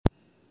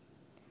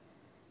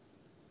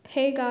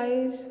Hey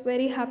guys,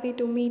 very happy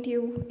to meet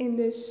you in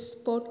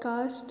this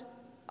podcast.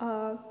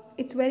 Uh,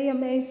 it's very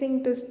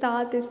amazing to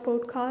start this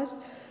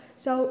podcast.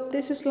 So,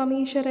 this is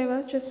Lamisha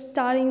Reva just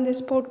starting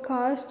this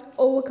podcast,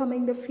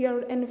 Overcoming the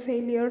Fear and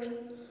Failure.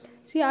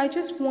 See, I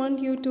just want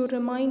you to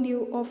remind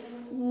you of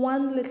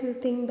one little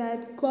thing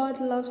that God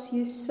loves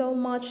you so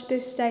much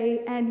this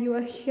day, and you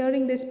are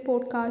hearing this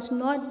podcast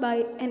not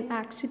by an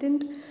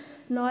accident,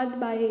 not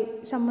by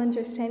someone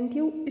just sent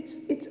you.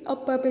 It's a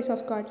purpose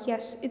of God.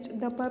 Yes, it's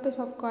the purpose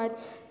of God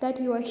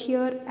that you are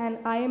here, and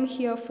I am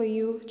here for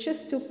you,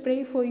 just to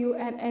pray for you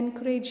and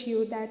encourage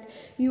you that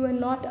you are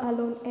not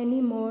alone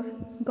anymore.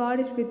 God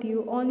is with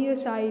you, on your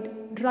side,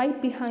 right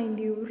behind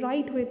you,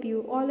 right with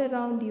you, all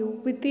around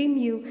you, within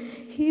you.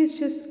 He is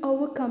just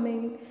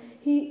overcoming.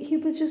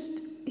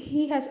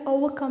 He has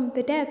overcome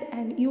the death,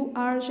 and you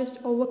are just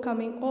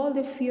overcoming all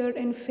the fear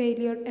and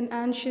failure and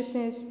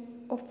anxiousness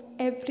of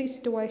every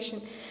situation.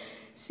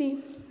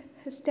 See,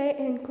 stay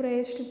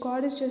encouraged.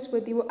 God is just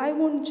with you. I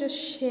won't just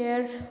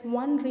share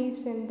one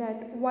reason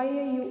that why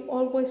are you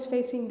always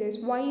facing this?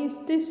 Why is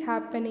this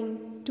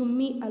happening to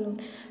me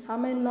alone?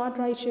 Am I not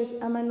righteous?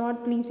 Am I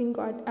not pleasing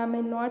God? Am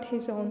I not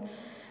His own?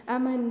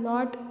 Am I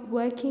not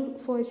working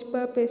for His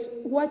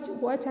purpose?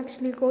 What's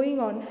actually going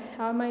on?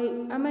 Am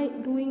I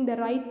doing the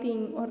right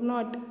thing or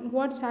not?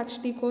 What's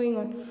actually going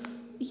on?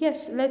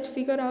 Yes, let's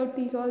figure out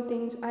these all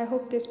things. I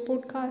hope this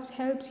podcast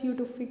helps you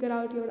to figure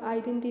out your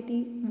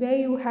identity, where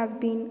you have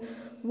been,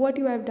 what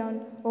you have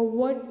done, or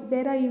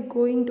where are you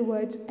going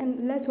towards,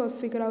 and let's all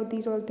figure out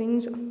these all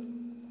things.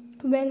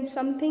 When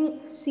something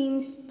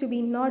seems to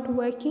be not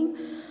working,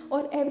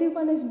 or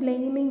everyone is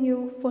blaming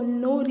you for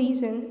no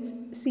reason,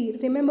 see,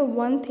 remember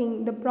one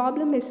thing: the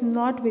problem is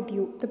not with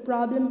you, the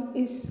problem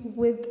is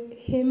with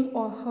him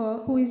or her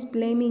who is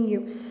blaming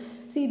you.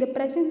 See, the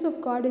presence of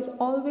God is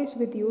always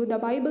with you. The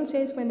Bible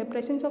says when the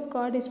presence of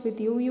God is with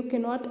you, you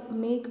cannot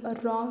make a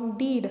wrong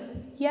deed.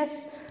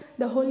 Yes,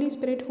 the Holy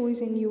Spirit who is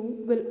in you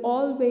will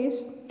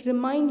always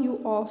remind you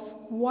of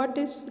what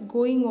is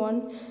going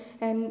on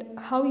and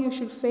how you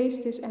should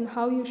face this and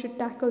how you should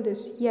tackle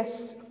this.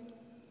 Yes,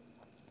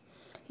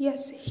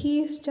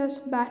 He is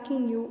just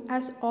backing you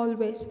as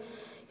always.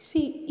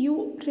 See,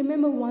 you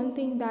remember one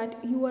thing,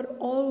 that you are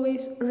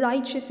always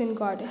righteous in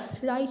God,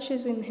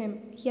 righteous in Him.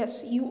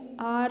 Yes, you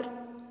are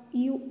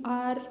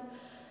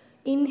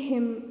in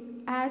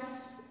Him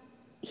as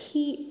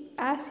He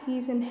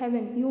is in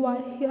heaven. You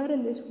are here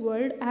in this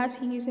world as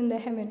He is in the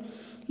heaven.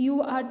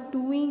 You are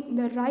doing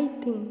the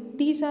right thing.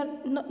 These are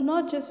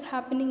not just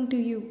happening to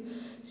you.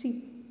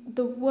 See,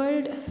 the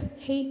world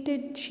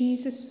hated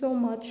Jesus so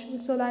much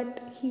so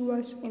that He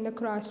was in the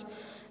cross.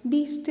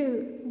 Be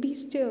still, be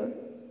still.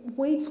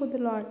 Wait for the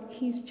Lord.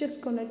 He's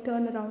just gonna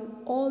turn around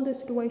all the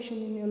situation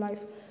in your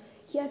life.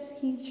 Yes,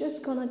 He's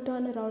just gonna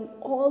turn around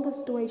all the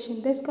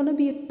situation. There's gonna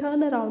be a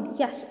turnaround.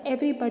 Yes,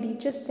 everybody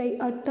just say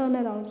a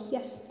turnaround.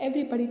 Yes,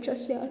 everybody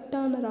just say a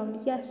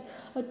turnaround. Yes,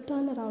 a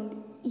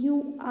turnaround.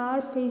 You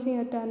are facing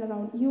a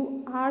turnaround.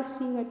 You are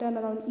seeing a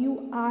turnaround.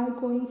 You are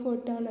going for a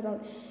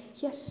turnaround.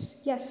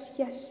 Yes, yes,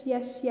 yes,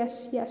 yes,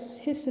 yes, yes.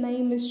 His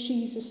name is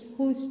Jesus,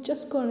 who is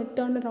just gonna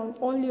turn around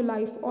all your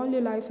life. All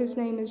your life, His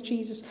name is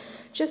Jesus.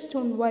 Just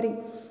don't worry.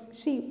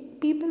 See,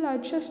 people are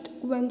just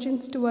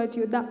vengeance towards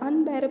you. The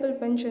unbearable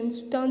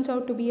vengeance turns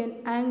out to be an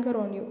anger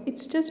on you.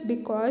 It's just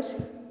because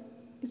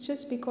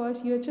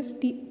you're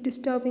just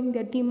disturbing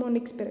their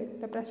demonic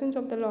spirit. The presence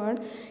of the Lord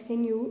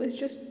in you is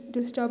just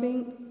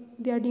disturbing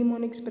their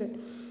demonic spirit.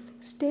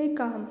 Stay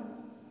calm.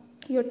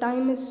 Your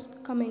time is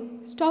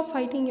coming. Stop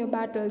fighting your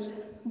battles.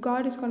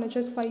 God is gonna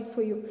just fight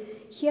for you.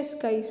 Yes,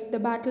 guys, the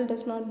battle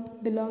does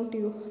not belong to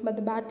you, but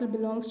the battle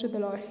belongs to the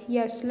Lord.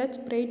 Yes, let's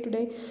pray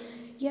today.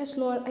 Yes,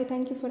 Lord, I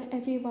thank you for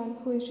everyone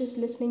who is just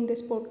listening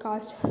this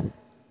podcast,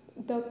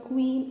 the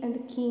queen and the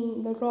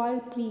king, the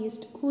royal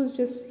priest, who's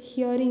just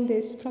hearing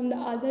this from the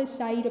other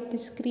side of the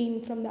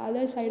screen, from the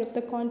other side of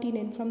the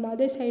continent, from the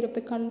other side of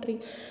the country,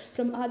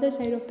 from other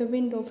side of the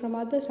window, from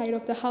other side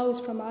of the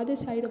house, from other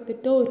side of the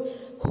door.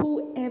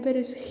 Whoever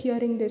is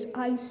hearing this,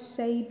 I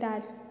say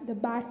that the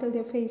battle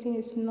they're facing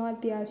is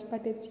not theirs,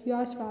 but it's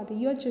yours, Father.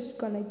 You're just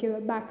gonna give a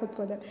backup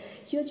for them.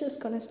 You're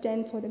just gonna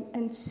stand for them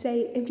and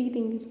say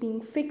everything is being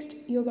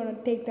fixed. You're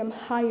gonna take them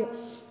higher.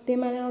 They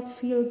might not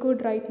feel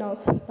good right now,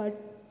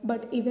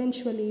 but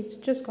eventually it's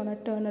just gonna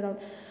turn around.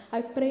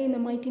 I pray in the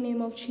mighty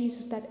name of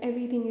Jesus that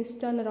everything is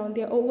turned around.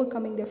 They're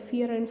overcoming their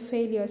fear and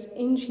failures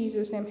in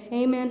Jesus' name.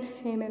 Amen.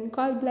 Amen.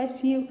 God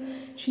bless you.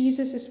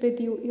 Jesus is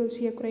with you. You'll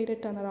see a greater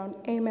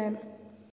turnaround. Amen.